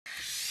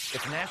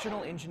It's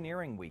National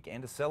Engineering Week,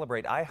 and to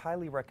celebrate, I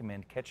highly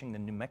recommend catching the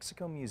New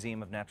Mexico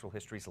Museum of Natural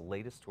History's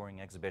latest touring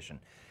exhibition.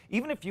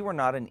 Even if you are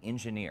not an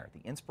engineer,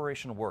 the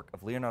inspirational work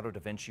of Leonardo da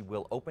Vinci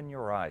will open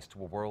your eyes to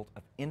a world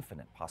of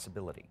infinite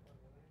possibility.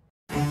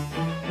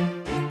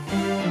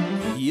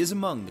 He is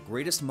among the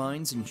greatest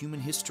minds in human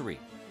history.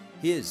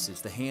 His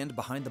is the hand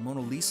behind the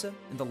Mona Lisa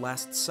and the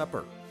Last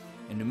Supper.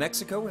 And New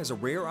Mexico has a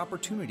rare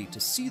opportunity to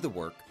see the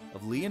work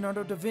of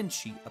Leonardo da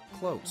Vinci up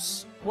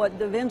close. What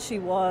da Vinci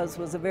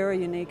was a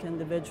very unique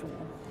individual.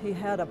 He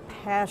had a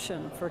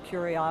passion for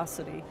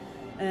curiosity,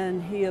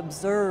 and he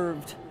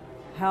observed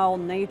how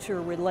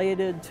nature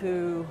related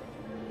to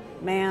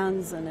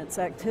man's and its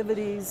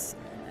activities,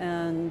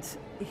 and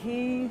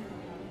he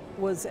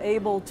was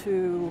able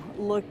to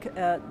look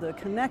at the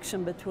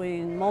connection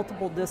between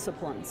multiple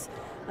disciplines.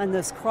 And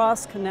this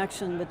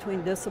cross-connection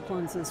between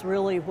disciplines is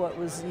really what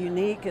was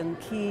unique and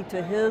key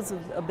to his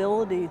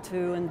ability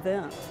to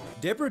invent.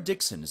 Deborah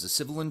Dixon is a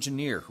civil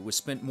engineer who has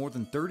spent more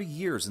than 30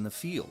 years in the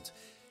field.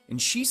 And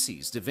she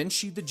sees Da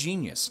Vinci the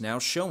Genius, now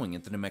showing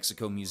at the New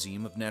Mexico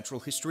Museum of Natural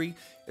History,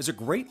 as a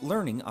great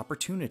learning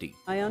opportunity.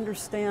 I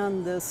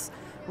understand this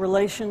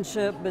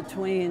relationship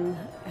between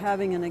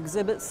having an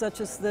exhibit such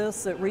as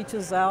this that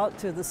reaches out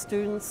to the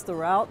students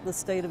throughout the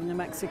state of New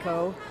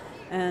Mexico,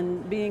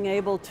 and being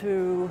able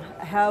to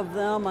have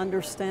them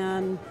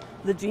understand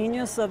the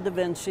genius of Da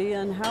Vinci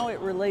and how it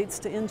relates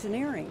to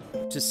engineering.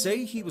 To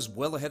say he was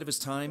well ahead of his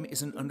time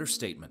is an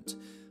understatement.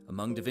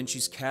 Among Da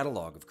Vinci's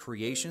catalog of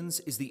creations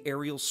is the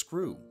aerial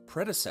screw,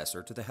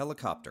 predecessor to the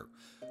helicopter,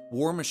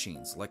 war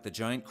machines like the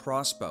giant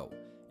crossbow,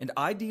 and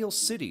ideal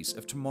cities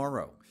of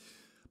tomorrow.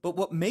 But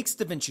what makes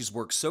Da Vinci's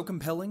work so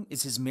compelling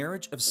is his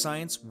marriage of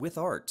science with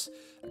art,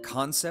 a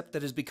concept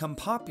that has become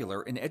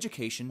popular in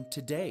education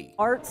today.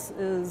 Arts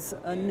is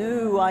a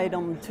new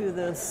item to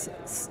this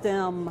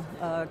STEM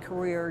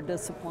career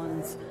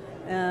disciplines,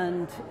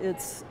 and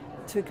it's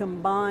to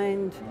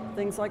combine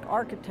things like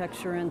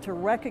architecture and to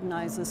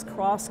recognize this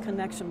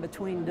cross-connection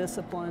between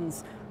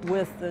disciplines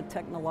with the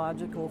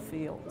technological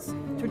fields.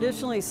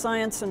 Traditionally,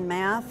 science and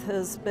math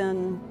has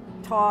been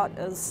taught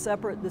as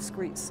separate,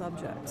 discrete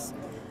subjects.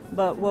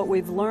 But what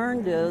we've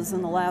learned is,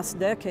 in the last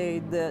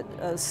decade, that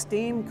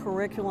STEAM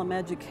curriculum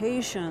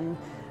education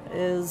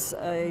is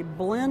a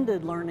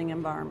blended learning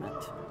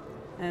environment.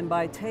 And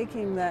by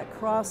taking that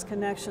cross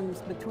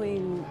connections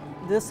between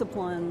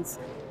disciplines,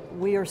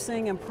 we are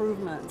seeing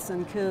improvements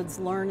in kids'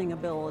 learning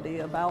ability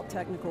about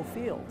technical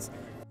fields.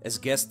 As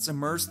guests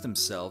immerse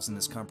themselves in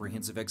this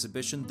comprehensive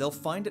exhibition, they'll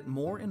find it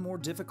more and more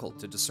difficult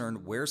to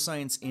discern where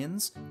science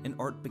ends and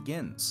art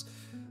begins.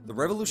 The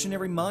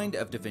revolutionary mind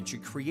of Da Vinci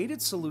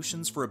created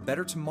solutions for a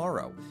better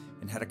tomorrow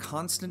and had a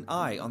constant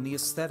eye on the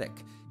aesthetic,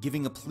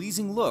 giving a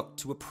pleasing look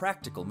to a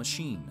practical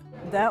machine.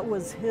 That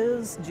was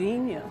his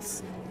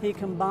genius. He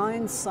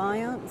combined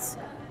science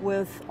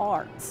with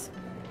arts.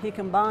 He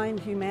combined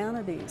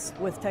humanities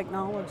with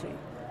technology.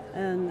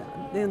 And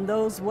in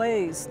those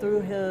ways,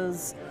 through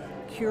his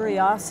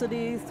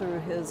curiosity,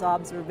 through his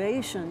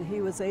observation,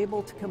 he was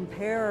able to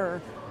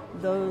compare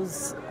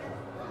those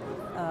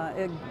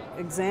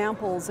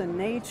examples in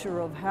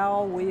nature of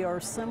how we are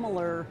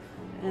similar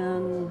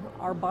in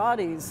our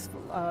bodies,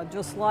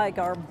 just like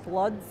our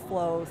blood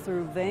flow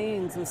through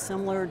veins is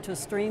similar to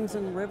streams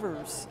and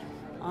rivers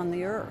on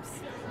the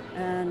earth.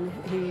 And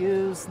he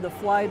used the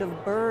flight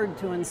of bird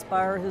to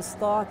inspire his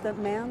thought that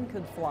man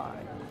could fly.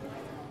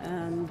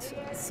 And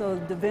so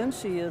Da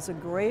Vinci is a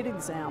great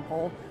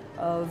example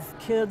of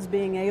kids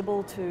being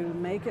able to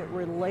make it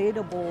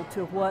relatable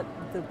to what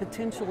the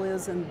potential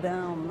is in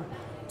them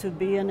to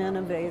be an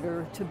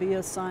innovator, to be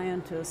a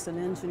scientist, an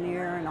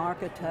engineer, an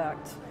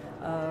architect,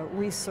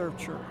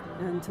 researcher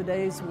in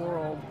today's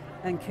world,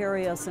 and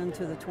carry us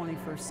into the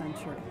 21st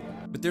century.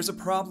 But there's a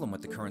problem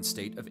with the current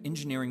state of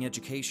engineering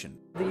education.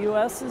 The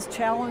U.S. is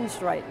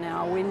challenged right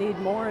now. We need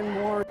more and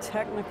more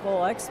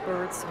technical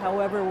experts.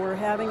 However, we're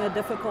having a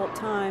difficult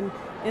time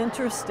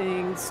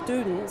interesting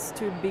students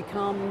to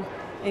become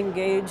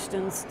engaged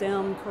in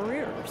STEM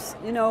careers.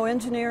 You know,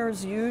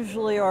 engineers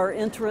usually are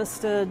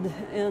interested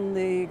in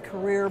the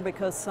career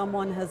because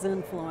someone has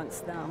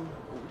influenced them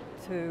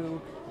to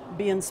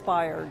be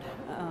inspired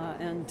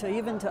and to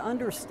even to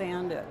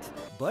understand it.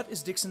 But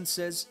as Dixon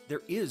says,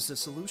 there is a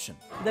solution.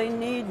 They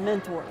need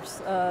mentors.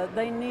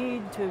 They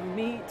need to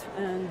meet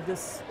and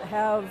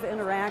have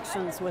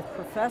interactions with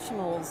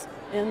professionals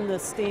in the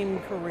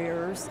STEAM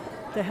careers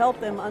to help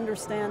them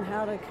understand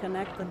how to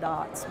connect the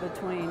dots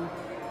between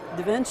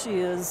Da Vinci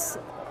is,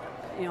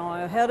 you know,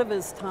 ahead of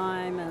his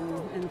time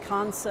in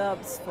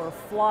concepts for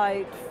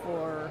flight,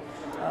 for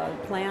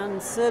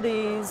planned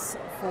cities,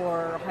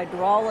 for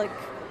hydraulic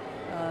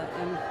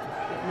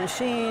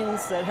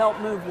machines that help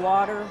move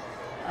water.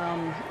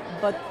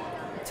 But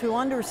to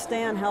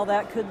understand how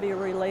that could be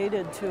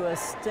related to a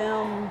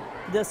STEM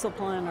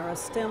discipline or a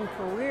STEM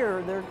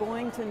career, they're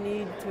going to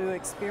need to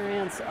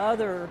experience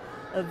other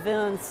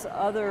events,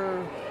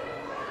 other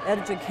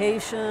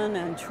education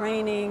and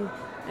training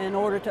in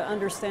order to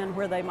understand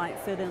where they might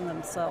fit in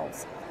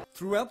themselves.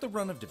 Throughout the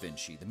run of Da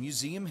Vinci, the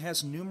museum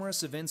has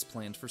numerous events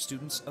planned for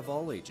students of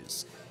all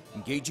ages,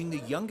 engaging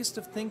the youngest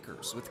of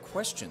thinkers with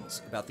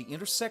questions about the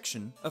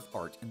intersection of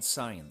art and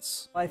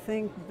science. I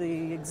think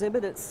the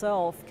exhibit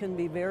itself can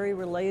be very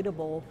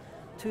relatable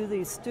to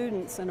these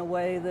students in a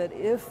way that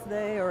if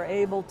they are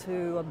able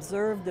to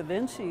observe Da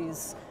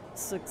Vinci's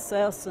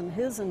success and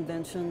his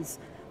inventions,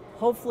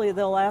 hopefully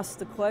they'll ask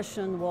the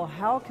question, well,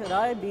 how could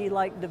I be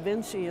like Da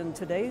Vinci in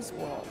today's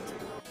world?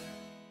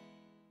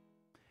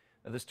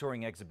 Now, this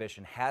touring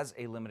exhibition has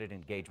a limited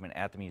engagement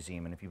at the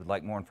museum, and if you would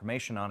like more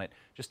information on it,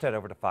 just head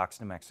over to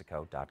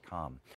foxnewmexico.com.